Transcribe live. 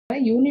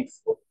Unit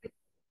 4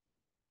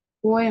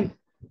 poem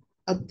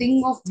A Thing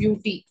of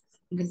Beauty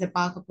இங்கிறத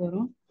பார்க்க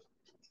போறோம்.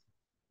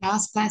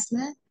 Last கிளாஸ்ல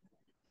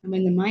நம்ம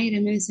இந்த மை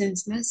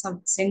ரெமினிசன்ஸ்ல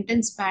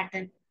சென்டென்ஸ்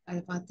பேட்டர்ன் அதை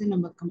பார்த்து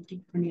நம்ம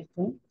கம்ப்ளீட்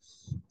பண்ணியிருப்போம்.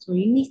 ஸோ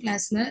இன்னி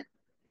கிளாஸ்ல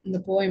இந்த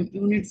poem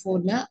unit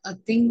 4ல A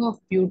Thing of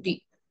Beauty.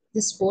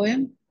 This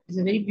poem is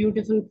a very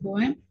beautiful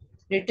poem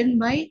written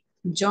by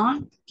John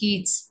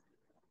Keats.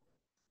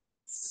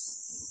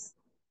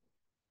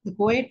 The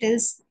poet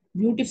tells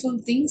beautiful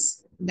things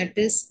that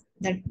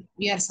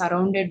we are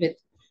surrounded with.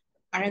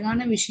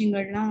 அழகான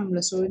விஷயங்கள்லாம்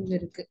நம்மள சூழ்ந்து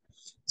இருக்கு.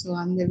 ஸோ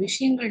அந்த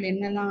விஷயங்கள்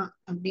என்னெல்லாம்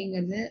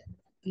அப்படிங்கறது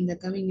இந்த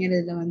கவிஞர்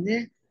இதுல வந்து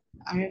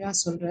அழகா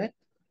சொல்றார்.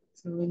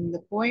 ஸோ இந்த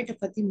போயட்டை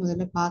பத்தி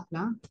முதல்ல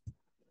பார்க்கலாம்.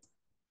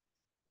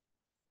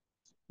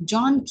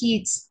 John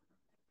Keats,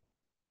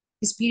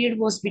 his period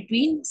was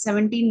between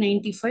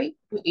 1795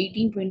 to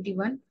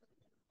 1821.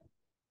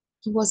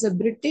 He was a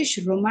British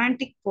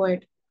romantic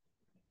poet,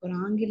 ஒரு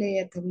ஆங்கிலேய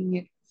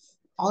கவிஞர்.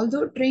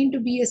 Although trained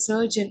to be a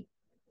surgeon,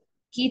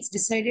 Keats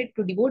decided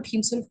to devote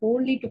himself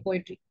wholly to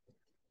poetry.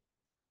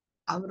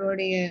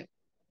 அவருடைய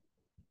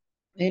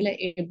வேலை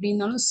எப்படி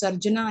இருந்தாலும்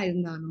சர்ஜனா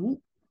இருந்தாலும்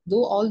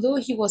although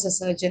he was a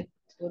surgeon,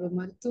 ஒரு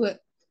மருத்துவர்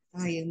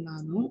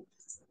இருந்தாலும்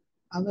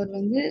அவர்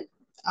வந்து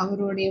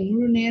அவருடைய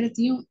முழு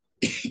நேரத்தையும்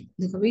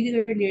இந்த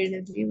கவிதைகள்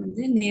எழுதுறதுலயே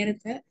வந்து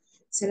நேரத்தை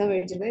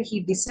செலவழிச்சிருக்கார். he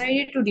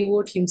decided to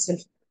devote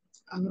himself.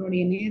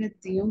 அவருடைய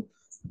நேரத்தையும்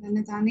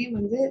தானே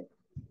வந்து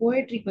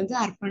போயட்ரிக்கு வந்து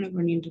அர்ப்பணம்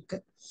பண்ணிட்டு இருக்கு.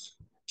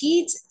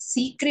 Keats'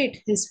 secret,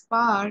 his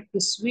power to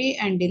sway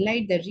and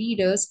delight the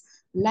readers,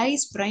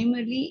 lies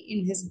primarily in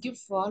his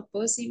gift for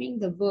perceiving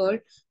the world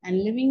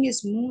and living his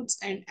moods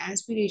and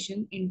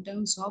aspirations in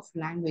terms of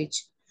language.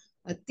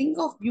 A Thing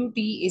of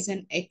Beauty is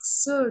an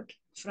excerpt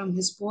from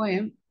his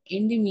poem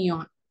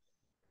Endymion.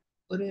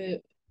 ஒரு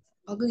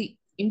பகுதி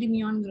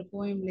என்டிமியான்ங்கிற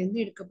போயம்ல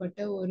இருந்து எடுக்கப்பட்ட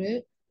ஒரு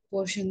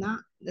portion தான்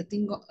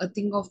A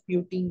Thing of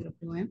Beautyங்கிற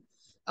poem.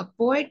 A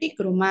poetic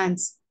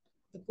romance.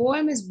 The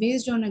poem is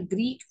based on a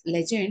Greek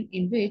legend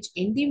in which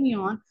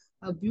Endymion,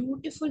 a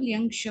beautiful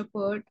young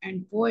shepherd and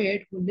poet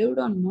who lived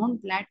on Mount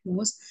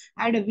Patmos,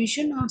 had a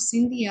vision of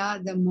Cynthia,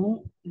 the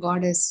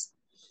goddess.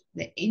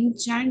 The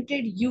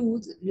enchanted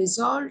youth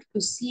resolved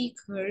to seek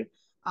her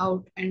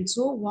out and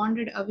so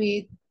wandered away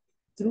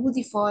through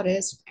the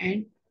forest and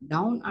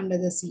down under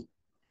the sea.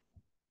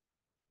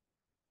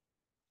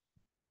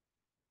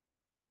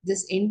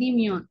 This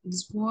Endymion,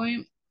 this poem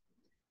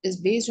is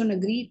based on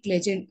a Greek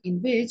legend in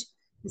which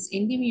this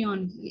Endymion,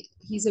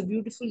 he's a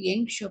beautiful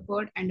young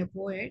shepherd and a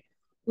poet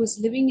who is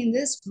living in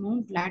this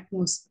Mount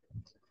Patmos.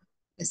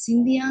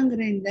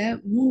 சிந்தியாங்கிற இந்த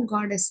Moon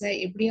காடஸை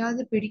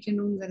எப்படியாவது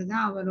பிடிக்கணுங்கிறது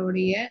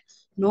அவருடைய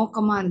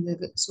நோக்கமா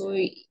இருந்தது. So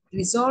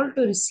resolve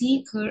to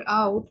seek her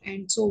out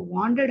and so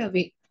wanted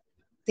அவே,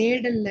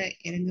 தேடல்ல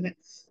இறங்குற.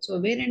 So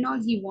where and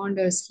all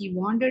he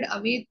wandered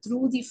away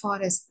through the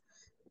forest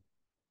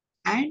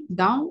and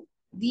down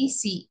the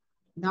sea,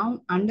 down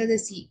under the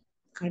sea.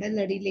 கடல்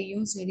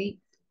அடியிலையும் சரி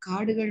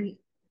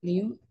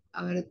காடுகள்லையும்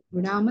அவர்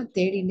விடாம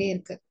தேடிண்டே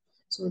இருக்கு.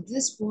 So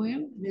this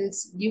poem will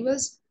give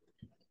us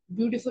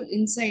beautiful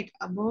insight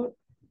about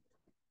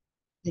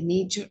the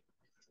nature.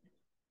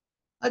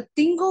 A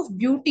thing of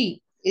beauty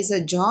is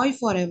a joy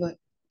forever.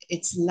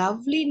 Its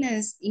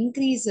loveliness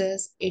increases,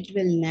 it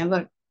will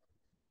never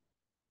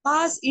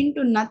pass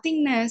into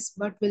nothingness,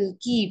 but will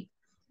keep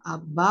a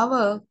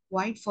bower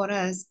quiet for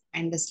us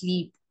and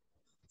asleep,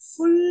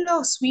 full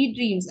of sweet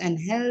dreams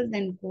and health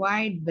and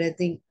quiet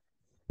breathing.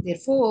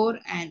 Therefore,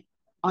 and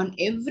on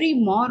every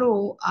morrow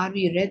are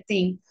we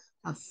wreathing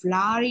a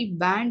flowery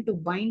band to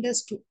bind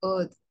us to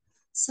earth.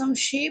 Some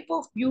shape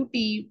of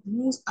beauty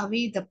moves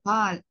away the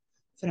pall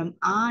from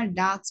our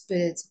dark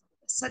spirits,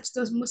 such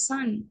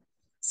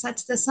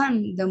the sun,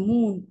 the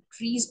moon,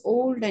 trees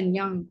old and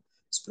young,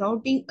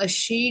 sprouting a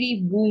shady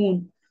boon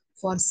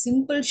for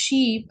simple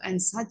sheep, and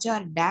such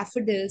are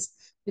daffodils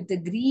with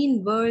the green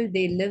world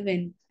they live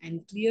in and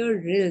clear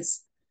rills,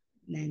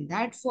 and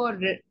that for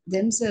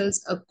themselves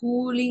a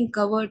cooling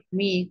covert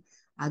make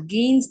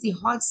against the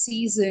hot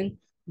season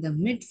the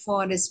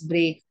mid-forest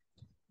break,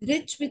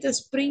 rich with a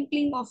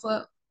sprinkling of a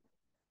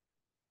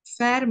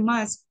fair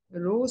musk,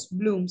 rose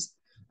blooms,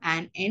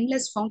 an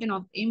endless fountain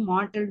of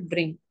immortal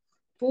drink,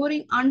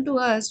 pouring unto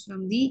us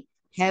from the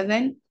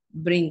heaven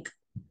brink.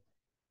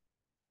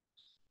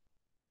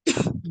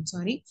 I'm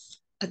sorry.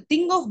 A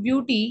thing of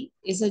beauty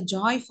is a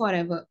joy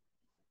forever.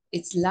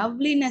 Its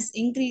loveliness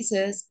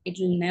increases, it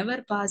will never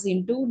pass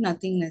into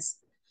nothingness.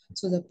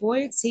 So the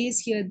poet says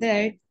here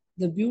that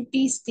the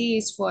beauty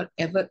stays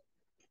forever.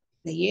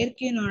 இந்த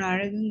இயற்கையினோட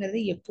அழகுங்கிறது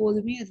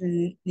எப்போதுமே அது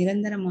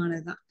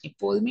நிரந்தரமானதுதான்,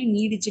 எப்போதுமே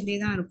நீடிச்சுட்டே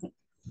தான் இருக்கும்.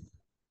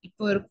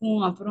 இப்போ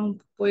இருக்கும் அப்புறம்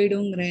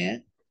போயிடுங்கிற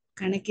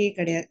கணக்கே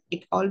கிடையாது.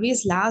 It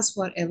always last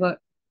for ever,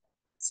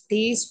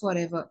 stay for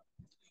ever,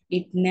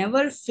 it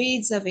never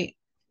fats அவே.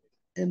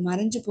 அது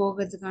மறைஞ்சு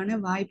போகிறதுக்கான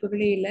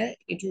வாய்ப்புகளே இல்லை.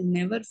 It will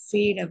never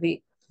fat away.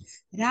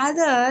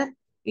 Rather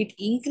it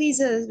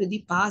increases with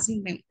the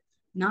passing time.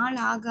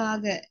 நாள் ஆக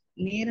ஆக,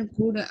 நேரம்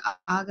கூட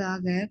ஆக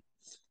ஆக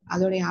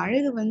அதோடைய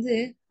அழகு வந்து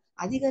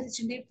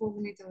அதிகரிச்சுட்டே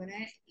போகுமே தவிர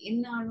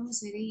என்னாலும்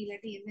சரி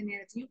இல்லாட்டி எந்த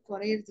நேரத்திலயும்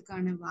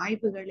குறையறதுக்கான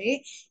வாய்ப்புகளே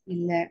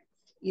இல்லை.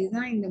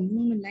 இதுதான் இந்த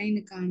 3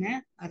 லைனுக்கான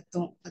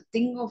அர்த்தம். A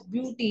thing of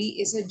beauty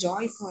is a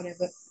joy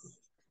forever.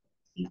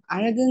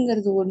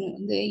 அழகுங்கிறது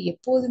ஒண்ணு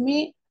எப்போதுமே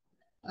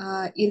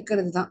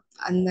இருக்கிறது தான்.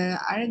 அந்த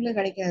அழகுல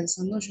கிடைக்கிற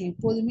சந்தோஷம்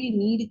எப்போதுமே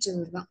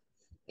நீடிச்சது தான்,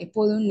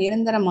 எப்போதும்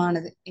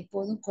நிரந்தரமானது,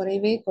 எப்போதும்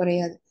குறையவே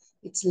குறையாது.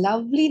 It's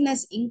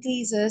loveliness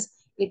increases,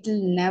 it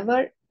will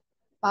never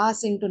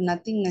pass into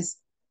nothingness.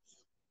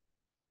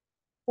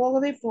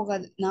 போகவே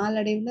போகாது,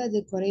 நாளடைவில்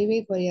அது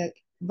குறையவே குறையாது.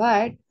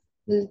 But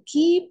will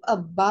keep a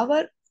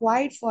power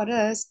quite for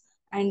us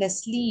and a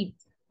sleep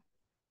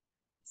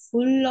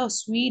full of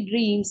sweet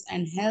dreams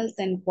and health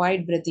and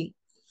quiet breathing.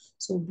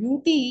 So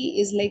beauty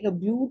is like a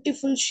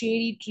beautiful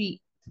shady tree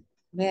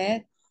where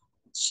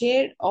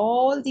shade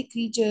all the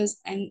creatures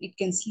and it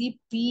can sleep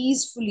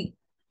peacefully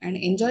and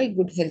enjoy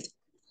good health.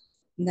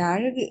 இந்த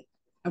அழகு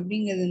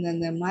அப்படிங்கிறது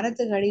அந்த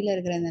மரத்துக்கு அடியில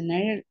இருக்கிற அந்த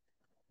நிழல்,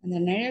 அந்த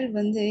நிழல்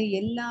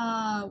எல்லா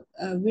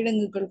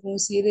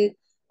விலங்குகளுக்கும், சிறு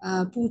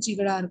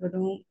பூச்சிகளா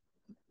இருக்கட்டும்,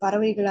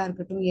 பறவைகளா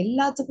இருக்கட்டும்,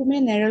 எல்லாத்துக்குமே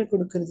நிழல்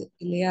கொடுக்கறது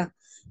இல்லையா?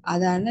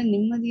 அதால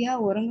நிம்மதியா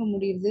உறங்க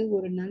முடியுது,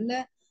 ஒரு நல்ல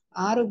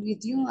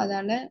ஆரோக்கியத்தையும்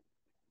அதால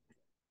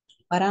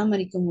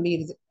பராமரிக்க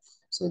முடியுது.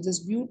 So this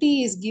beauty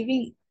is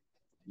giving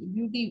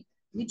beauty.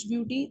 Which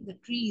beauty? The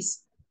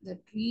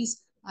trees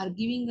are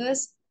giving us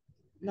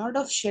lot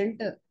of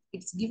shelter.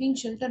 It's giving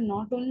shelter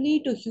not only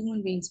to human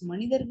beings.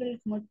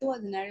 மனிதர்களுக்கு மட்டும்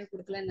அது நிழல்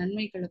கொடுக்கல,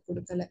 நன்மைகளை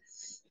கொடுக்கல.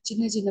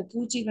 சின்ன சின்ன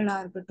பூச்சிகளா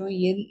இருக்கட்டும்,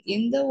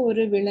 எந்த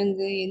ஒரு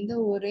விலங்கு, எந்த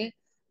ஒரு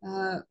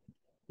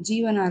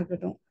ஜீவனா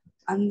இருக்கட்டும்,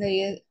 அந்த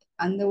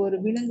அந்த ஒரு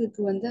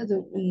விலங்குக்கு அது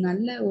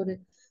நல்ல ஒரு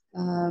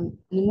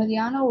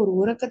நிம்மதியான ஒரு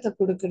உறக்கத்தை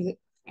கொடுக்கிறது.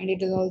 And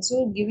it is also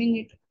giving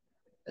it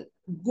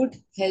good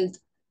health.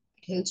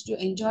 It helps to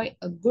enjoy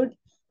a good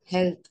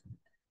health.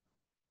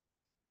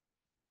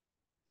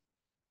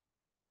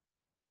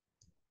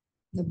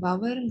 இந்த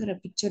பவர்ங்கிற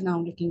பிக்சர் நான்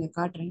உங்களுக்கு இங்க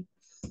காட்டுறேன்.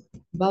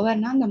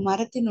 பவர்னா அந்த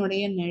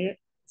மரத்தினுடைய நிழல்.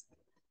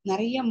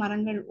 நிறைய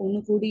மரங்கள் ஒண்ணு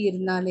கூடி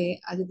இருந்தாலே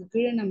அதுக்கு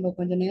கீழே நம்ம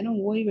கொஞ்ச நேரம்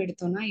ஓய்வு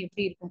எடுத்தோம்னா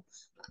எப்படி இருக்கும்?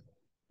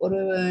 ஒரு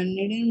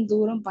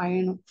நெடுந்தூரம்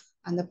பயணம்,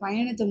 அந்த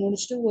பயணத்தை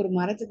முடிச்சுட்டு ஒரு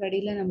மரத்துக்கு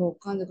அடியில நம்ம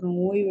உட்காந்துக்கிறோம்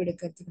ஓய்வு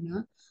எடுக்கிறதுக்குன்னா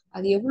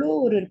அது எவ்வளோ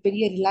ஒரு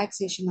பெரிய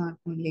ரிலாக்ஸேஷனா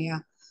இருக்கும் இல்லையா?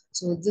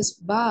 So this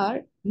bar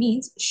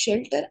means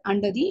shelter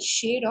under the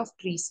shade of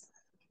trees.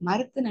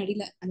 மரத்தின்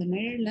அடியில அந்த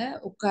நிழல்ல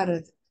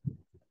உட்கார்றது,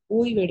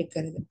 ஓய்வு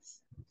எடுக்கிறது.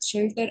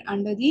 Shelter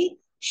under the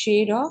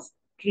shade of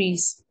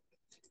trees.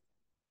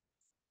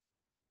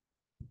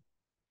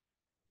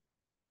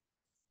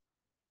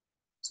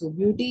 So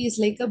beauty is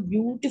like a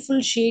beautiful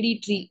shady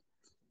tree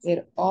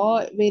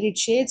where it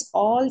shades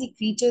all the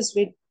creatures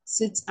which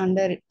sits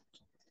under it,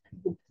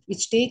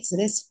 which takes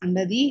rest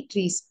under the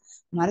trees.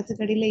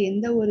 மரத்துக்கடியில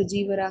எந்த ஒரு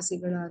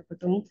ஜீவராசிகளா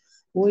இருக்கட்டும்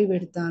ஓய்வு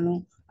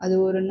எடுத்தாலும் அது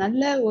ஒரு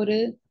நல்ல ஒரு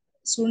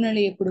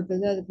சூழ்நிலையை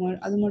கொடுக்குது.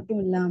 அது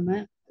மட்டும் இல்லாம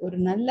ஒரு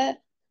நல்ல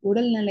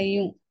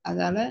உடல்நிலையும்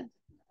அதால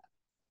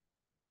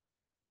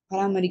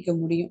பராமரிக்க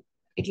முடியும்.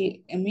 It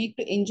will make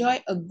to enjoy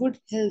a good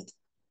health,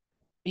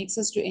 makes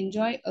us to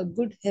enjoy a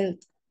good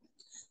health.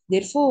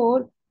 Therefore,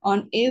 on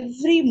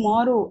every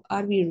morrow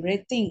are we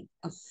wreathing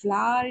a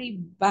flowery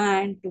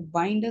band to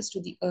bind us to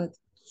the earth.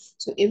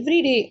 So every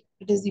day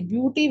it is the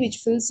beauty which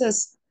fills us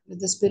with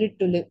the spirit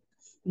to live.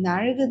 இந்த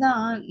அழகு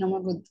தான்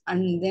நமக்கு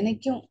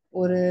தினைக்கும்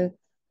ஒரு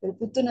ஒரு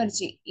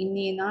புத்துணர்ச்சி,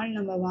 இன்னைய நாள்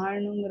நம்ம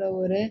வாழணுங்கிற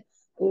ஒரு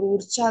ஒரு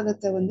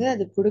உற்சாகத்தை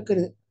அது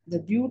கொடுக்கிறது.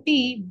 The beauty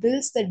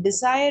builds the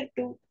desire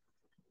to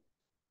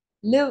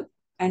live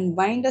and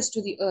bind us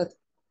to the earth.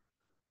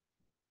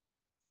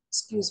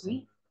 Excuse me.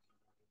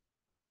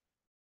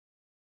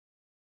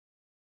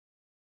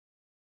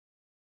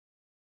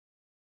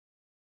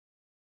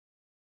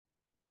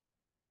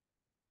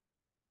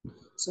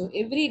 So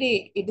every day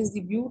it is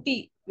the beauty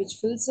which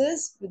fills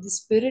us with the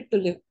spirit to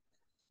live.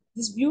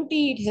 This beauty,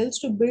 it helps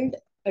to build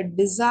a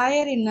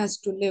desire in us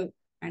to live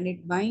and it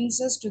binds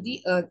us to the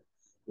earth.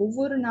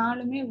 ஒவ்வொரு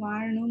நாளுமே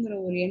வாழணுங்கிற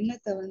ஒரு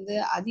எண்ணத்தை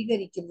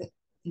அதிகரிக்குது.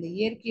 இந்த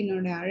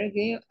இயற்கையினோட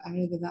அழகே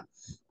அழகுதான்.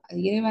 அது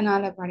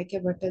இறைவனால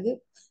படைக்கப்பட்டது.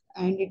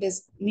 And it is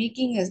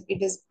making us,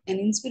 it is an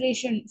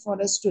inspiration for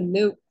us to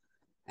live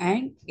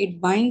and it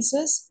binds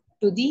us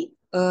to the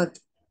earth.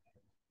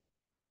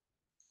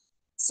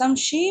 Some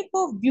shape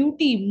of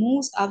beauty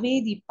moves away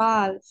the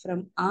pall from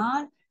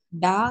our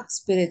dark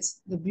spirits.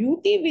 The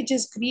beauty which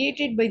is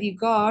created by the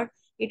God,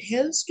 it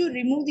helps to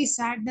remove the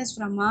sadness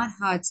from our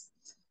hearts.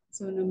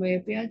 So நம்ம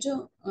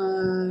எப்பயாச்சும்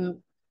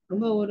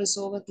ரொம்ப ஒரு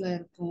சோகத்துல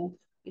இருப்போம்,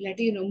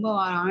 இல்லாட்டி ரொம்ப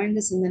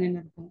ஆழ்ந்த சிந்தனையில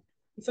இருப்போம்.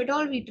 If at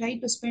all we try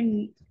to spend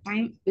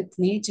time with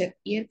nature,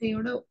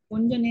 இயற்கையோட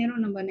கொஞ்ச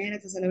நேரம் நம்ம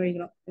நேரத்தை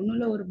செலவழிக்கிறோம்.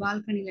 ஒன்றும் ஒரு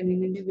பால்கனியில்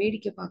நின்றுட்டு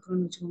வேடிக்கை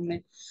பார்க்குறோம்னு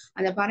வச்சுக்கோங்களேன்.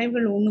 அந்த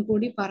பறவைகள் ஒன்று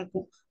கூடி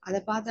பறக்கும்,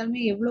 அதை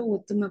பார்த்தாலுமே எவ்வளோ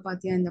ஒத்துமை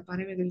பார்த்தியா இந்த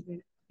பறவைகளுக்கு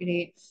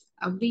இடையே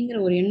அப்படிங்கிற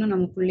ஒரு எண்ணம்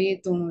நமக்குள்ளேயே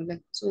தோணும் இல்லை?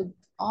 So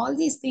all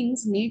these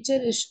things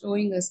nature is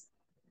showing as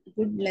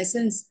good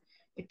lessons,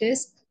 it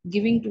is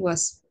giving to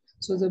us.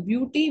 So the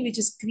beauty which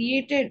is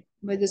created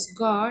by this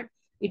God,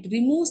 it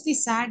removes the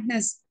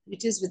sadness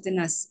which is within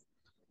us.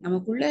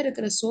 நமக்குள்ள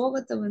இருக்கிற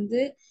சோகத்தை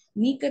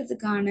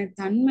நீக்கிறதுக்கான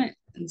தன்மை,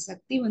 அந்த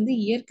சக்தி வந்து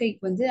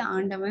இயற்கைக்கு வந்து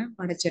ஆண்டவன்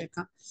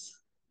படைச்சிருக்கான்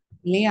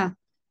இல்லையா?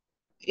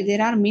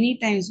 there are many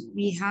times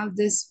we have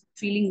this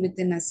feeling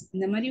within us.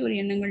 இந்த மாதிரி ஒரு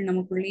எண்ணங்கள்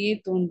நமக்குள்ளேயே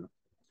தோன்றும்.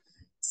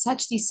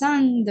 Such the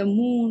sun, the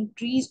moon,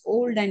 trees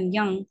old and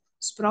young,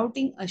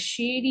 sprouting a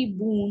shady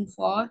boon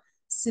for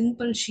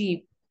simple sheep.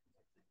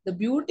 The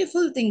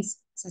beautiful things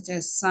such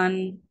as sun,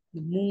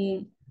 the moon,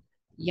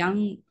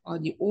 young or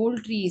the old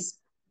trees,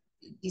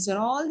 these are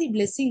all the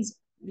blessings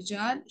which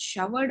are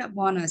showered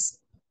upon us,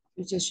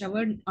 which are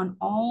showered on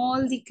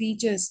all the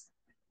creatures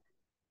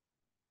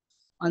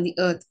on the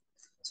earth.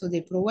 So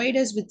they provide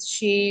us with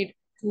shade,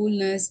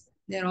 coolness.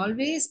 They are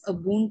always a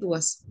boon to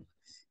us.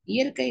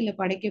 இயற்கையில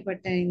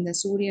படைக்கப்பட்ட இந்த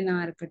சூரியனா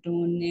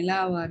இருக்கட்டும்,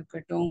 நிலாவா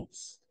இருக்கட்டும்,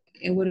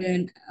 ஒரு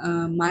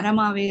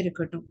மரமாவே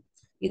இருக்கட்டும்,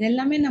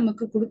 இதெல்லாமே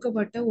நமக்கு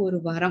கொடுக்கப்பட்ட ஒரு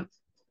வரம்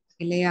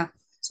இல்லையா?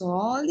 So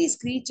all these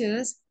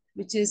creatures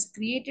which is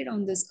created on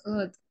this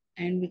earth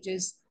and which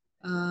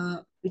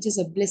is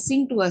a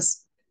blessing to us,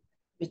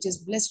 which is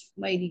blessed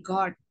by the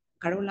God,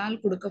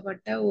 கடவுளால்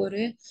கொடுக்கப்பட்ட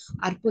ஒரு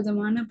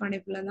அற்புதமான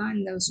படைப்புல தான்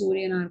இந்த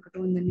சூரியனா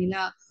இருக்கட்டும், இந்த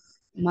நிலா,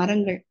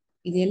 மரங்கள்,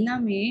 இது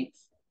எல்லாமே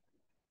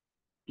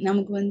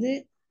நமக்கு வந்து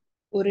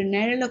ஒரு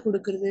நிழலை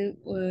கொடுக்கறது.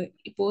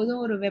 இப்போதும்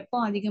ஒரு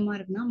வெப்பம் அதிகமா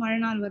இருக்குன்னா மழை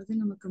நாள் வருது,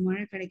 நமக்கு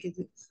மழை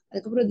கிடைக்குது.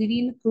 அதுக்கப்புறம்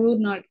திடீர்னு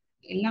குளிர் நாள்,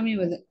 எல்லாமே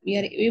வருது. We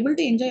are able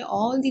to enjoy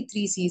all the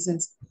three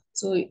seasons.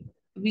 So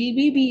will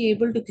we be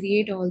able to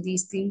create all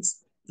these things?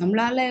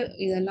 நம்மளால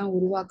இதெல்லாம்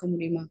உருவாக்க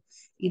முடியுமா?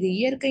 இது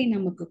இயற்கை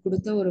நமக்கு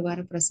கொடுத்த ஒரு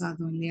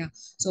வரப்பிரசாதம் இல்லையா?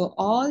 So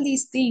all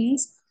these things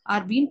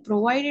are being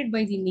provided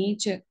by the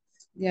nature.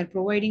 They are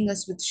providing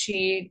us with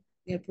shade,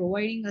 they are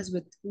providing us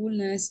with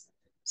coolness.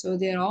 So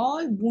they are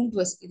all boon to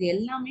us. இது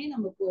எல்லாமே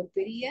நமக்கு ஒரு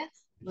பெரிய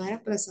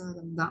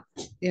வரப்பிரசாதம் தான்.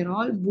 They are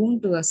all boon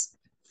to us.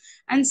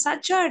 And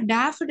such are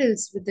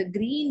daffodils with the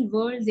green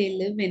world they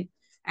live in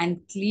and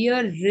clear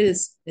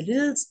rills.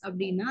 Rills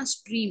அப்படின்னா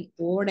stream,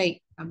 ஓடை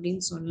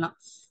அப்படின்னு சொல்லலாம்.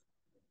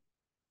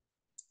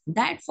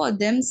 That for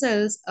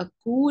themselves a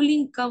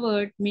cooling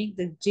covert make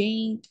the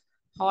giant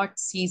hot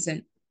season.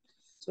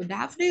 So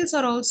daffodils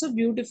are also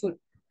beautiful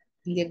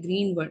in the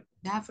green world.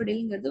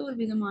 Daffodilங்கிறது ஒரு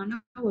விதமான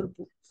ஒரு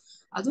பூ,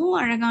 அதுவும்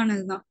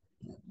அழகானதுதான்.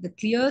 The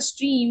clear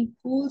stream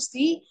cools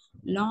the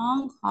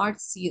long hot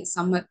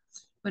summer.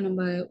 இப்போ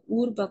நம்ம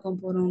ஊர் பக்கம்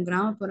போறோம்,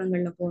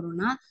 கிராமப்புறங்கள்ல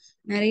போறோம்னா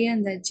நிறைய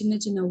இந்த சின்ன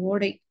சின்ன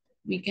ஓடை,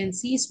 we can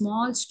see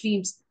small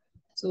streams.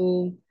 So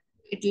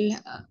it will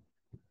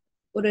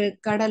ஒரு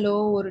கடலோ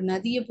ஒரு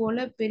நதியை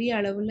போல பெரிய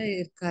அளவுல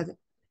இருக்காது.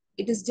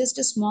 It is just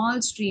a small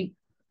stream.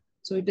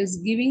 So it is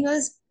giving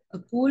us a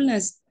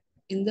coolness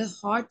in the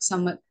hot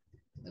summer.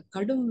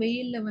 கடும்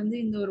வெயில்ல வந்து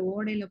இந்த ஒரு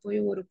ஓடையில போய்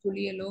ஒரு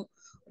குளியலோ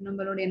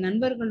நம்மளுடைய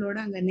நண்பர்களோட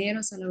அங்க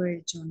நேரம்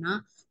செலவழிச்சோம்னா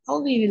how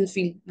we will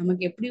feel,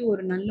 நமக்கு எப்படி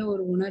ஒரு நல்ல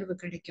ஒரு உணர்வு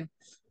கிடைக்கும்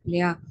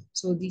இல்லையா?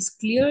 So this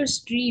clear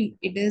stream,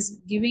 it is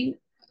giving,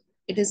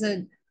 it is a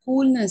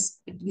coolness,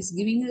 it is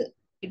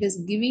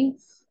giving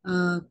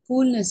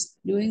coolness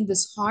during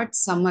this hot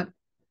summer.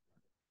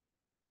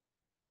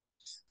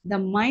 The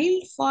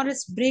mild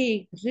forest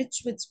brake, rich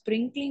with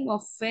sprinkling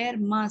of fair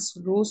musk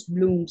rose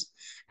blooms,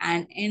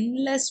 an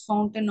endless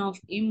fountain of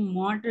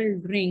immortal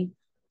drink,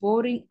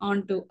 pouring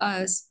unto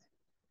us,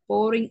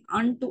 pouring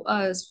unto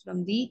us from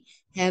the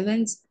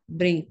heavens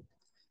brink.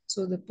 So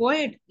the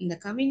poet, இந்த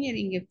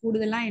கவிஞர் இங்க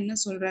கூடுதலா என்ன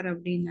சொல்றாரு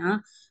அப்படின்னா,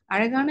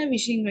 அழகான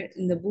விஷயங்கள்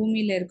இந்த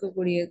பூமியில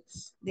இருக்கக்கூடிய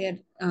தேர்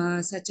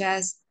such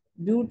as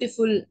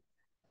beautiful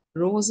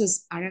roses,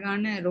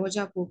 அழகான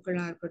ரோஜா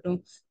பூக்களா இருக்கட்டும்,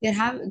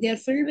 they are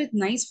filled with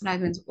nice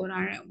fragrance.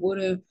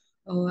 ஒரு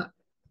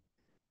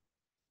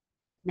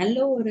நல்ல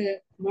ஒரு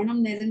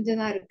மனம்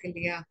நிறைஞ்சதா இருக்கு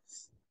இல்லையா?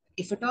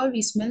 If at all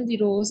we smell the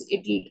rose,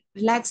 it will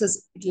relax us,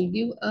 it will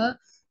give a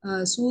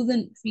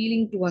soothen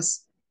feeling to us,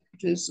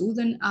 it will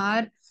soothen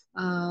our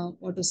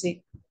what to say,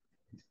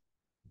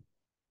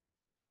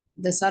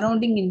 the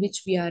surrounding in which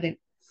we are in.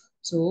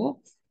 So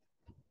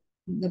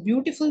the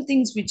beautiful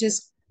things which is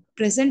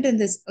present in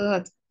this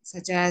earth,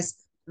 such as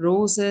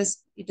roses,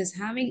 it is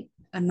having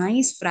a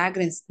nice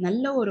fragrance,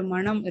 நல்ல ஒரு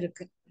மனம்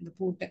இருக்கு இந்த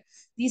பூட்ட.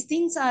 These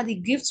things are the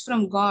gifts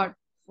from God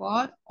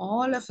for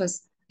all of us.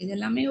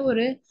 இதெல்லாமே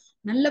ஒரு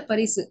நல்ல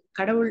பரிசு,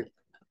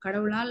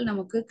 கடவுளால்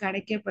நமக்கு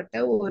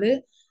கிடைக்கப்பட்ட ஒரு.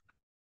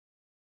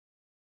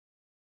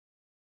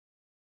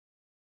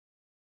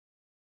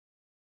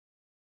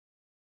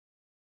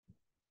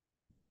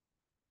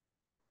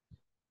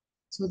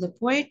 So the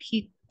poet, he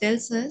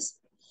tells us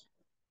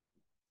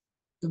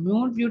the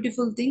more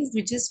beautiful things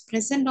which is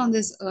present on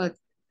this earth,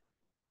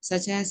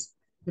 such as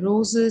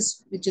roses,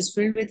 which is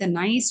filled with a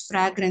nice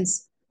fragrance.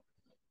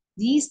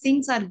 These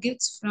things are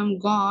gifts from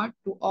God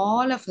to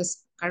all of us.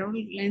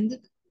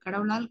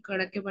 கடவுளால்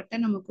கிடைக்கப்பட்ட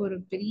நமக்கு ஒரு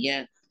பெரிய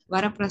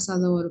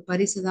வரப்பிரசாதம், ஒரு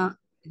பரிசு தான்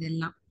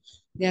இதெல்லாம்.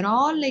 They are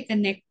all like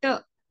a nectar,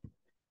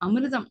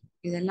 அமிர்தம்.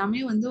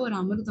 இதெல்லாமே வந்து ஒரு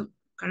அமிர்தம்,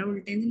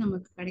 கடவுள்கிட்டேருந்து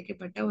நமக்கு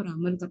கிடைக்கப்பட்ட ஒரு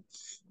அமிர்தம்.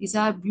 These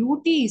are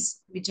beauties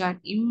which are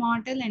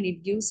immortal and it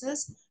gives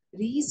us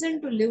reason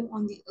to live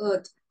on the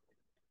earth.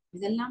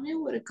 இதெல்லாமே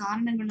ஒரு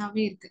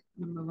காரணங்களாவே இருக்கு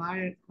நம்ம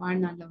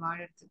வாழ்நாள்ல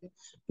வாழறதுக்கு.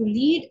 To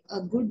lead a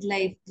good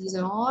life, these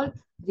are all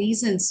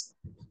reasons.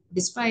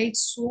 despite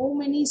so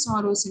many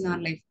sorrows in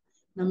our life.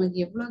 நமக்கு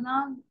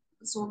எவ்வளவுதான்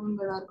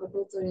சோகங்களா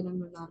இருக்கட்டும்,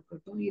 துயரங்களா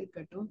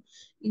இருக்கட்டும்,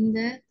 இந்த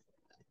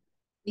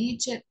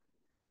நேச்சர்,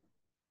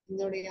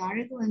 இதோடைய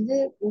அழகு வந்து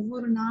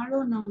ஒவ்வொரு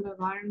நாளும் நம்ம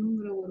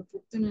வாழணுங்கிற ஒரு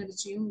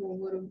புத்துணர்ச்சியும்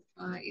ஒவ்வொரு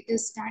it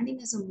is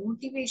standing as a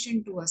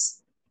motivation to us,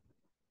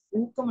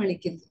 ஊக்கம்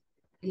அளிக்கிறது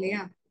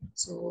இல்லையா?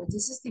 So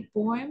this is the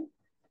poem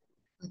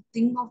A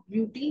Thing of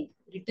Beauty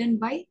written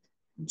by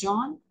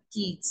John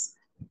Keats.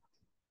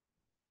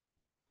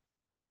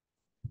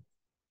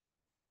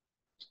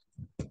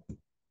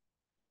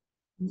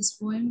 In this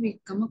poem we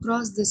come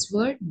across this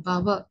word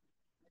bhava.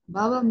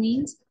 Bhava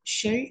means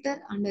shelter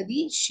under the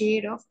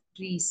shade of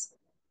trees.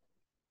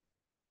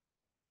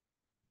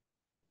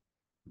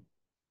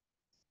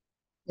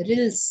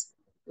 Rills,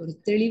 ஒரு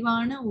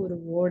தெளிவான ஒரு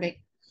ஓடை.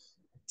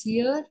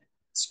 Clear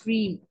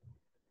stream.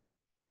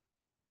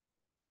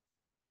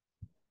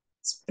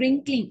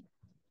 Sprinkling,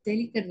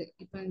 தெளிக்கிறது.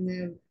 இப்ப இந்த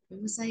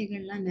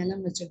விவசாயிகள்லாம்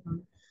நிலம்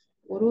வச்சிருப்பாங்க,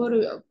 ஒரு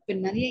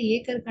நிறைய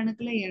ஏக்கர்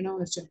கணக்குல இடம்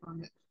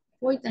வச்சிருப்பாங்க,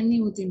 போய் தண்ணி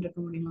ஊத்தின்னு இருக்க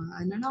முடியுமா?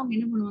 அதனால அவங்க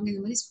என்ன பண்ணுவாங்க,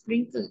 இந்த மாதிரி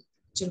ஸ்ப்ரிங்கிள்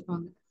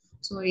வச்சிருப்பாங்க.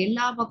 ஸோ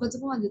எல்லா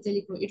பக்கத்துக்கும் அது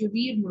தெளிக்கும். It will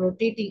be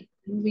rotating,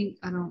 moving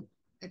around.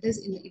 That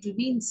is it will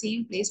be in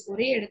same place,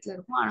 ஒரே இடத்துல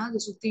இருக்கும், ஆனா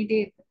அது சுத்திட்டே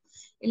இருக்கும்.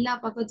 எல்லா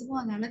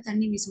பக்கத்துக்கும் அதனால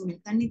தண்ணி வீச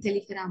முடியும், தண்ணி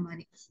தெளிக்கிற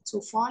மாதிரி. So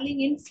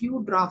falling in few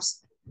drops,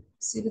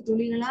 சிறு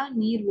துளிகளா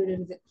நீர்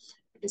விழுறது.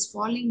 It is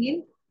falling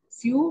in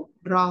few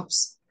drops.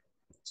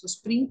 So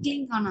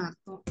ஸ்ப்ரிங்க்லிங்கான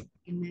அர்த்தம்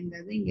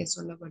என்னங்கிறது இங்க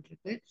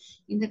சொல்லப்பட்டிருக்கு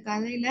இந்த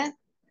கதையில.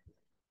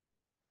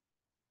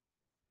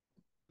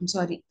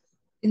 Sorry,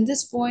 in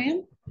this poem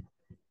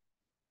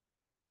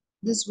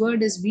this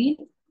word is being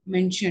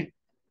mentioned.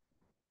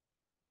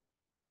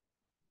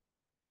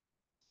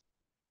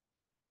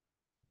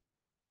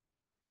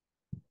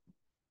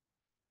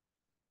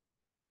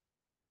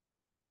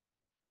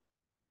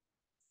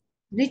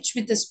 Rich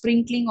with a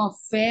sprinkling of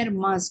fair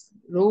musk,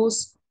 rose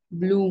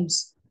blooms.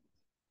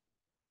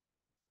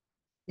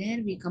 There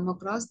we come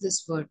across this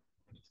word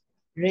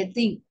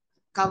wreathing,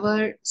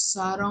 covered,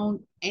 surround,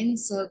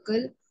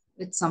 encircle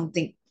with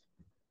something.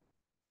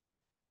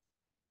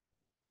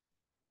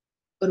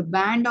 ஒரு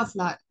pant of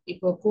flower.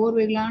 இப்போ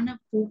கோர்வைகளான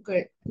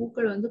பூக்கள்,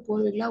 பூக்கள் வந்து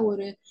கோர்வைகளா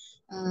ஒரு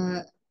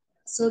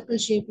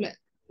circle ஷேப்ல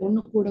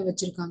ஒண்ணு கூட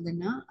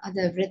வச்சிருக்காங்கன்னா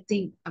அத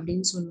wreathing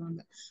அப்படின்னு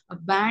சொல்லுவாங்க. a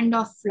band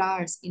of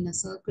flowers in a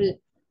circle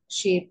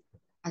shape,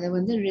 அத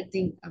வந்து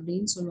wreathing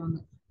அப்படின்னு சொல்லுவாங்க.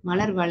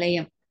 மலர்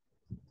வளையம்.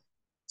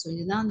 ஸோ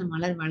இதுதான் அந்த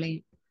மலர்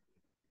வளையம்.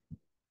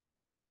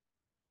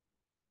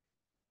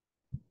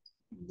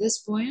 This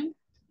poem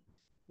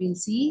we'll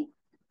see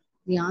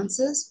the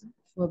answers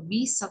for B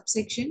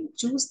subsection.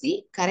 Choose the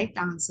correct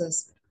answers.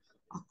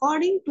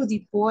 According to the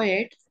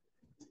poet,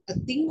 a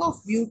thing of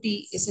beauty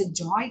is a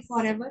joy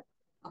forever,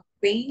 a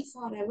pain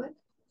forever,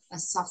 a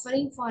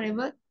suffering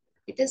forever.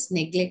 It is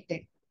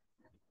neglected.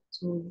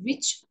 So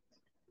which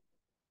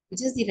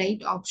is the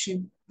right option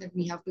that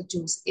we have to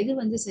choose? எது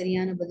வந்து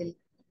சரியான பதில்?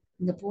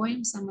 இந்த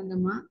poem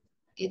சம்பந்தமா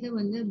எது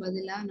வந்து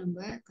பதிலா நம்ம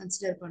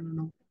கன்சிடர்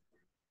பண்ணணும்?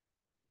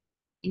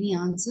 Any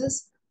answers?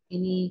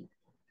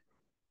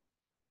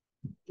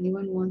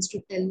 Anyone wants to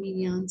tell me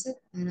the answer?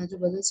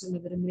 யாராச்சும் பதில் சொல்ல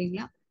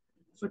விரும்புறீங்களா?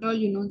 If at all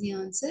you know the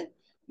answer,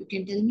 you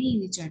can tell me in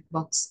the chat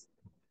box.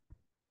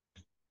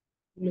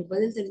 உங்களுக்கு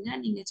பதில் தெரிஞ்சா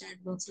நீங்க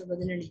சாட் பாக்ஸ்ல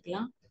பதில்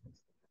அளிக்கலாம்.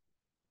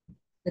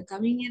 இந்த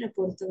கவிஞரை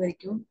பொறுத்த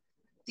வரைக்கும்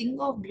திங்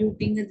ஆஃப்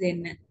பியூட்டிங்கிறது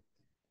என்ன?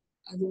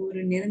 அது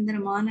ஒரு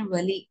நிரந்தரமான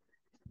வலி,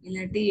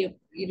 இல்லாட்டி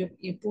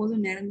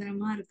எப்போதும்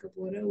நிரந்தரமா இருக்க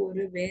போற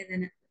ஒரு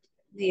வேதனை,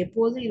 இது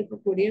எப்போதும்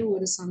இருக்கக்கூடிய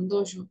ஒரு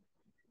சந்தோஷம்.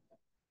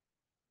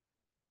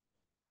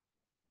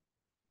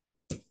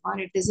 or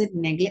is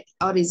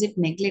it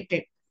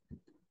neglected?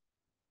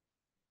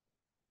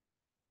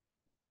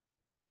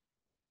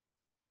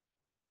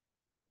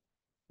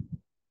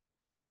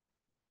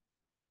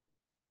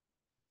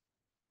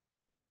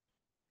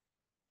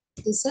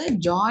 It is a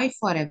joy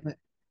forever.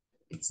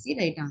 It's the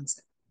right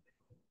answer.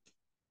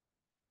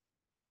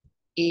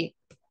 A.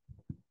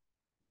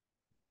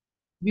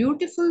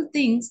 Beautiful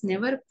things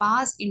never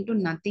pass into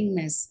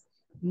nothingness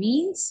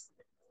means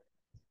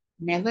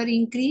never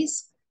increase,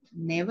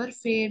 never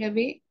fade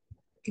away,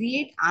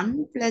 create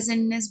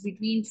unpleasantness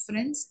between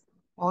friends,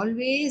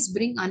 always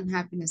bring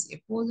unhappiness.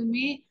 எப்போதும்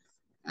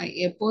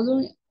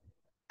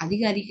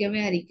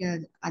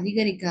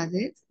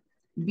அதிகரிக்காது.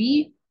 B,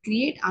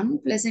 create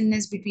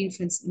அன்பிளசன்ட்னஸ் between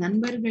friends.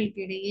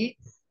 நண்பர்களுக்கு இடையே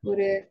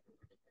ஒரு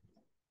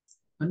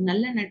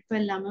நல்ல நட்பு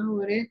இல்லாம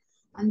ஒரு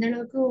அந்த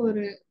அளவுக்கு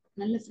ஒரு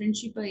நல்ல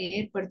ஃப்ரெண்ட்ஷிப்பை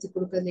ஏற்படுத்தி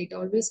கொடுக்கறது. It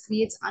always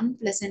creates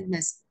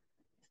அன்பிளசன்ட்னஸ்.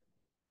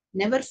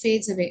 Never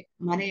fats அவே,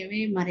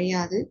 மறையவே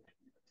மறையாது.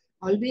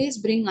 ஆல்வேஸ்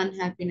பிரிங்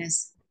அன்ஹாப்பினஸ்,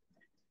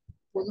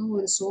 எப்போதும்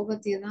ஒரு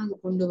சோகத்தையே தான் அது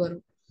கொண்டு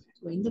வரும்.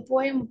 இந்த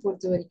போயம்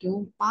பொறுத்த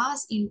வரைக்கும்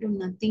பாஸ் இன்டு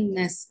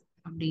நத்திங்னஸ்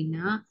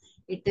அப்படின்னா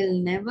இட் வில்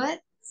நெவர்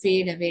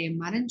ஃபேட் அவே,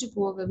 மறைஞ்சு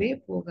போகவே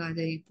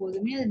போகாது,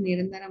 எப்போதுமே அது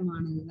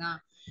நிரந்தரமானதுதான்,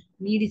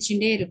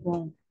 நீடிச்சுட்டே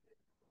இருக்கும்,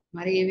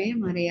 மறையவே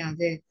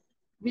மறையாது.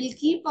 will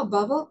keep a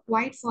buffer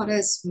quiet for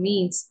us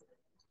means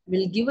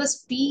will give us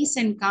peace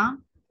and calm,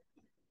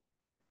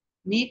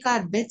 make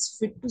our beds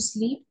fit to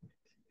sleep,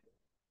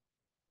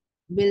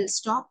 will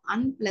stop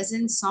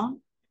unpleasant sound,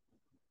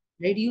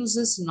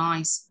 reduces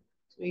noise.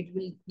 So it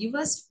will give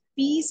us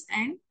peace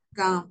and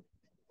calm.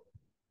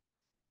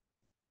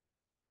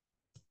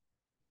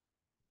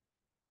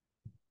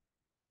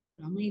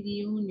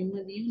 அமைதியும்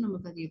நிம்மதியும்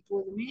நமக்கு அது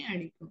எப்போதுமே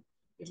அளிக்கும்.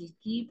 It will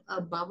keep a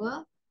buffer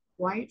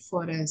quiet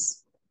for us.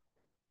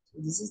 So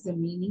this is the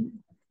meaning.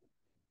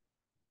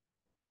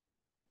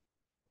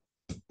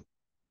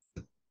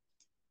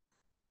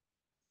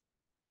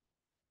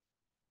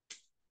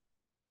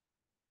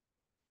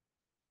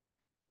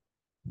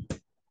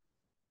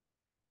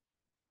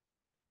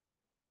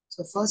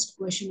 So first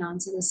question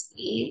answer is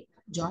A,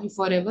 joy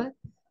forever.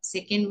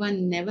 Second one,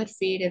 never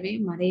fade away,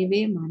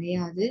 மறையவே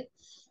மறையாது.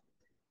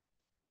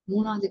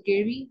 மூணாவது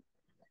கேள்வி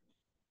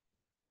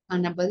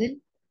ஆன பதில்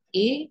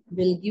A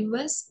will give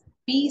us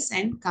peace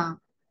and calm.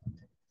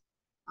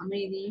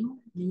 அமைதியும்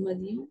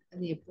நிம்மதியும்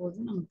அது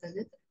எப்போதும் நமக்கு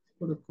அது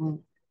கொடுக்கும்.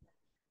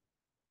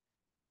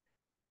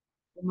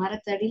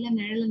 மரத்தடியில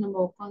நிழல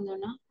நம்ம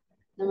உட்கார்ந்தோம்னா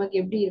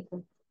நமக்கு எப்படி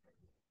இருக்கும்?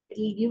 It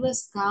will give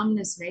us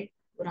calmness, right?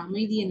 ஒரு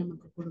அமைதியை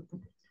நமக்கு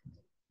கொடுக்கும்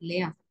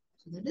இல்லையா?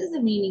 So that is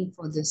the meaning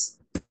for this.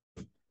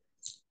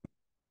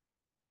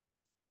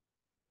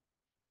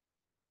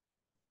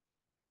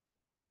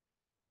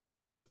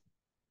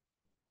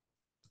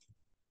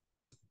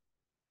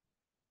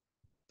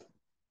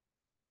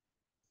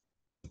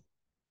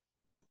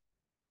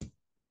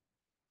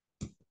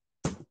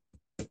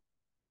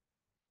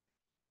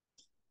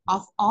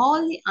 Of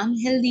all the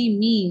unhealthy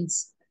means,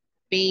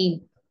 pain,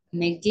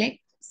 neglect,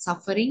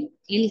 suffering,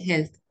 ill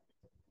health.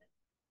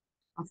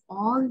 Of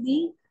all the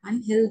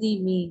unhealthy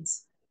means,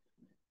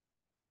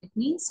 it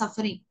means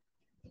suffering.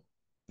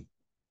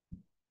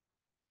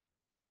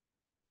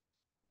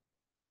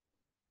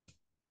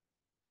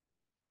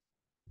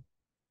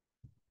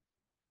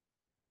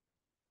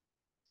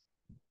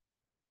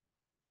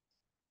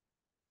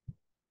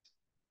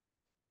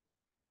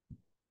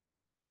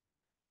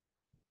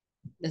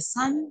 The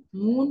sun,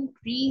 moon,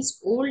 trees,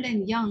 old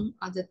and young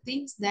are the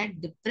things that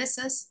depress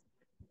us,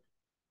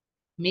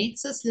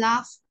 makes us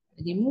laugh,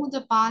 remove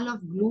the pall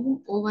of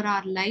gloom over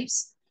our lives,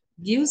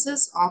 gives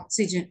us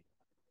oxygen.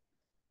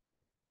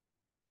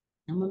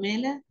 நம்ம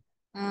மேல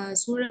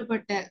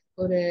சூழப்பட்ட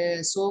ஒரு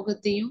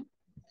சோகத்தையும்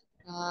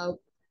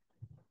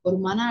ஒரு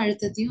மன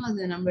அழுத்தத்தையும்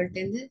அது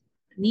நம்மள்ட்ட இருந்து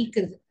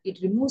நீக்குறது. It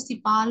removes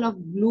the pall of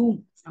gloom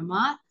from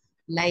our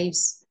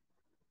lives.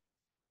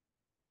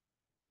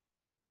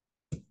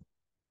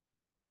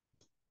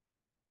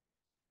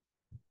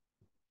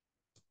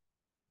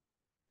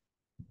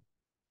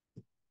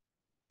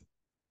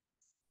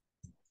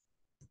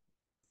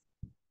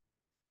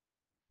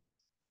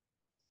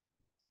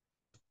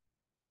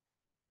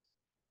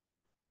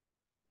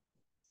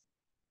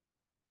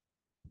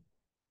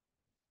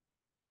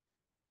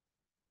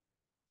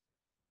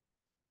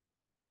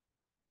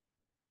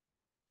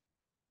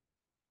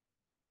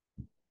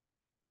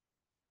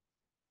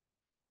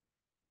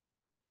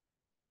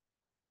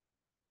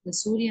 இந்த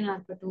சூரியனா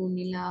இருக்கட்டும்,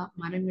 நிலா,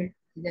 மரங்கள்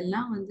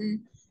இதெல்லாம் வந்து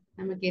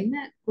நமக்கு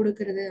என்ன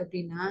கொடுக்கறது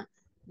அப்படின்னா,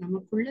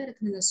 நமக்குள்ள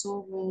இருக்கிற இந்த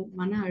சோகம்,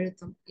 மன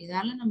அழுத்தம்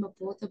இதால நம்ம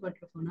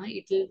போத்தப்பட்டிருக்கோம்னா,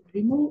 it will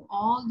remove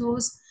all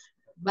those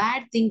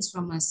bad things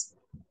from us.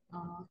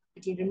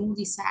 It will remove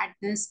the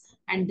sadness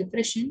and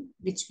depression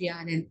which we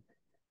are in.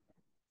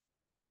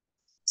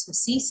 So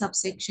C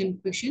subsection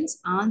questions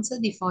answer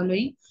the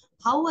following.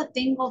 How a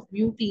thing of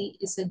beauty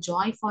is a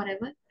joy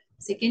forever.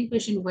 Second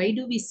question, why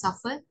do we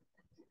suffer?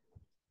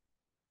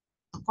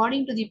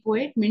 According to the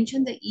poet,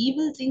 mention the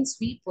evil things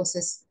we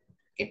possess.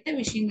 கெட்ட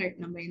விஷயங்கள்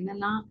நம்ம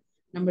என்னெல்லாம்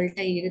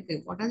நம்மள்ட்ட இருக்கு.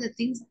 What are the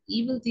things,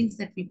 evil things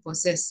that we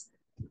possess?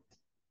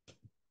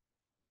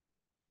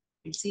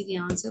 Let's see the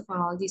answer for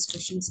all these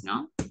questions now.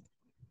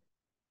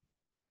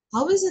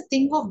 How is a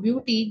thing of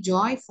beauty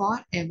joy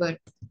forever?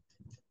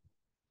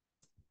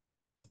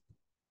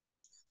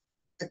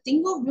 A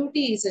thing of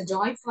beauty is a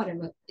joy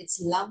forever. Its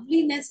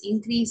loveliness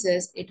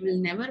increases. It will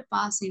never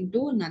pass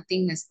into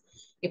nothingness.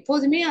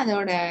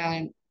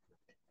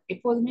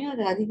 எப்போதுமே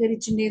அது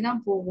அதிகரிச்சுட்டே தான்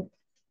போகும்.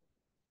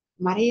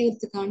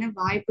 மறையறதுக்கான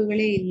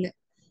வாய்ப்புகளே இல்லை.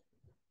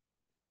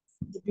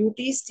 The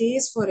beauty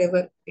stays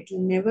forever. It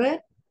will never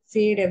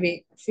fade away.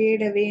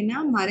 Fade away na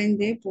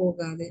மறைந்தே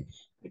போகாது.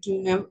 It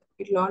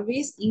will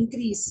always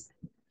increase.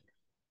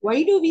 Why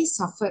do we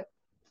suffer?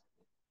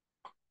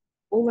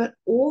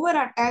 Over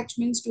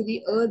attachments to the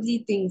earthly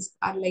things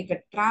are like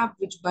a trap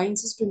which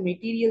binds us to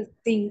material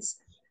things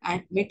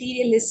and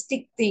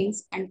materialistic things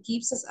and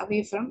keeps us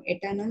away from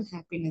eternal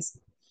happiness.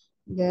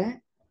 இந்த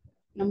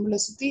நம்மளை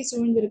சுத்தி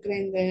சூழ்ந்திருக்கிற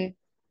இந்த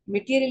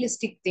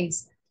materialistic things,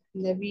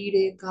 இந்த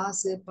வீடு,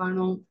 காசு,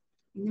 பணம்,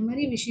 இந்த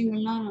மாதிரி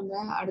விஷயங்கள்லாம்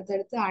நம்ம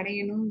அடுத்தடுத்து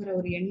அடையணுங்கிற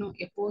ஒரு எண்ணம்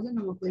எப்போதும்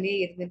நமக்குள்ளேயே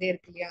இருந்துட்டே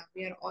இருக்கு இல்லையா?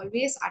 We are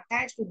always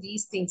attached to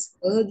these things,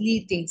 earthly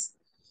things.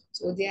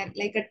 So they are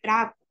like a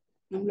trap.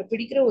 நம்மளை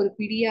பிடிக்கிற ஒரு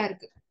பிடியா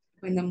இருக்கு.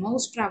 இப்போ இந்த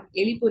மவுஸ் ட்ராப்,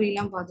 எலி பொறி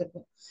எல்லாம்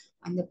பார்த்துருப்போம்.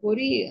 அந்த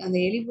பொறி, அந்த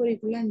எலி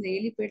பொறிக்குள்ள அந்த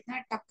எலி போயிட்டுனா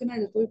டக்குன்னு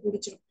அது போய்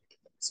பிடிச்சிடும்.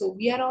 So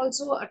we are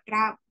also a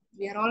trap.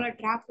 We are all a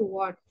trap to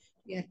what?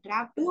 We are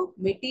trapped to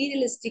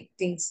materialistic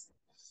things.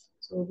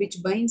 So which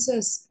binds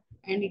us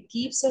and it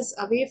keeps us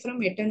away from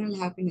eternal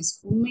happiness.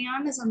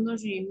 உண்மையான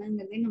சந்தோஷம்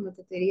என்னங்கிறதே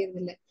நமக்கு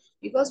தெரியறதில்ல,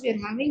 because we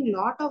are having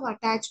lot of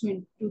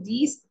attachment to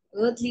these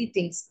earthly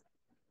things.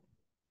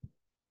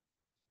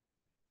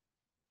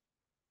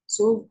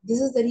 So this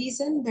is the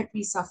reason that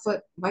we suffer.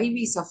 Why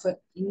we suffer?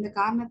 இந்த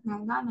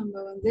காரணத்தினால தான்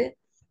நம்ம வந்து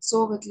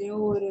சோகத்திலயோ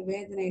ஒரு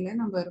வேதனையில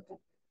நம்ம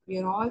இருக்கோம். We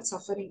are all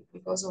suffering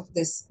because of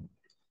this.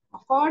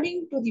 According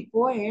to the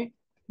poet,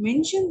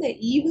 mention the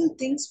evil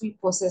things we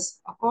possess.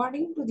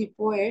 According to the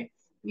poet,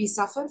 we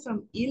suffer from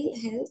ill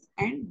health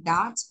and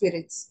dark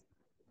spirits.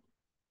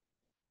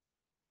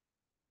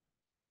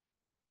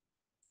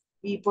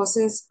 We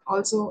possess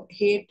also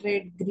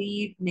hatred,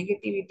 greed,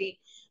 negativity.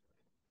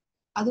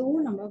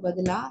 அதுவும் நம்ம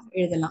பதிலா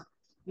எழுதலாம்.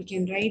 We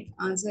can write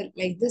answer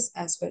like this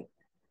as well.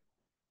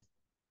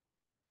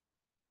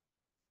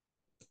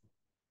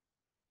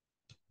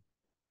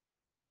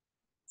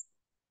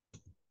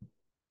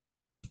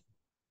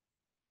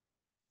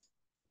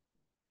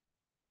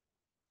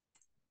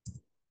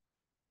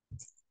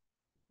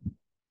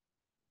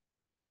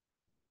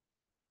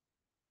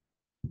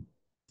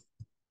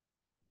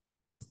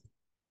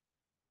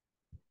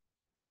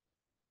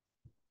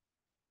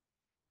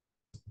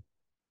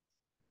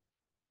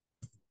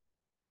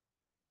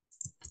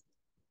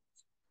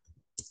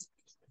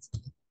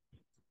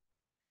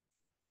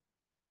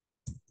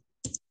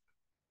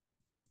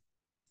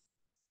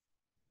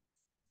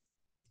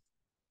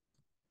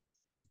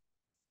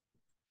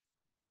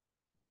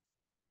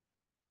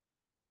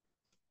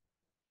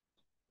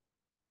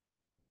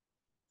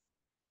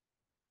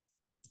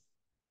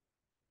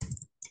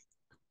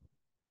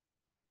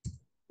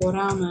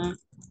 பொறாமை,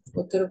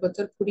 ஒருத்தருக்கு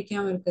ஒருத்தர்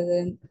பிடிக்காம இருக்குது,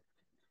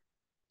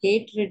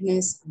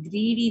 hatredness,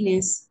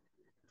 greediness,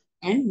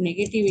 and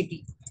negativity.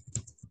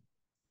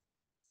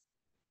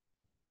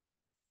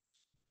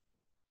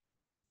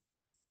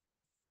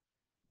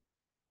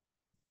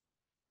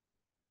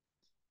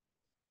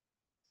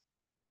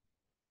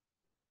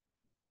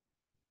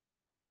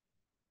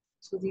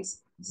 So this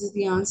is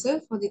the answer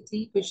for the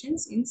 3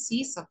 questions in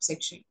C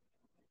subsection.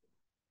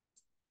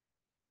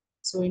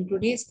 So in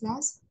today's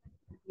class,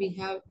 we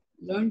have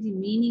learned the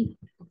meaning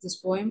of this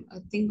poem, A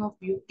Thing of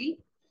Beauty,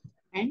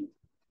 and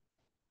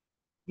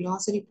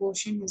glossary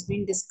portion has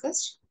been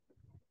discussed.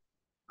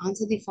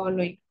 Answer the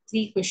following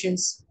 3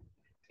 questions.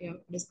 We have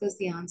discussed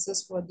the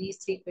answers for these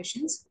 3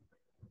 questions.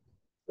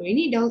 So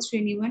any doubts to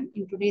anyone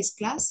in today's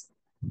class?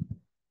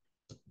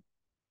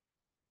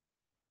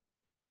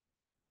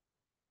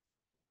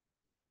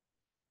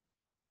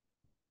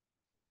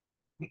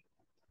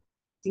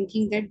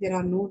 Thinking that there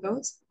are no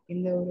doubts,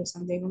 எந்த ஒரு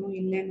சந்தேகமும்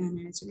இல்லைன்னு நான்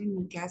நினைச்சேன்.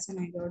 இந்த கிளாஸை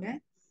நான் இதோட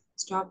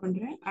ஸ்டாப்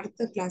பண்றேன்.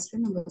 அடுத்த கிளாஸ்ல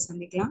நம்ம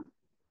சந்திக்கலாம்.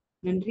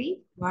 நன்றி.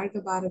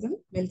 வாழ்க பாரதம்,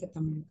 வெல்க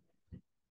தமிழ்.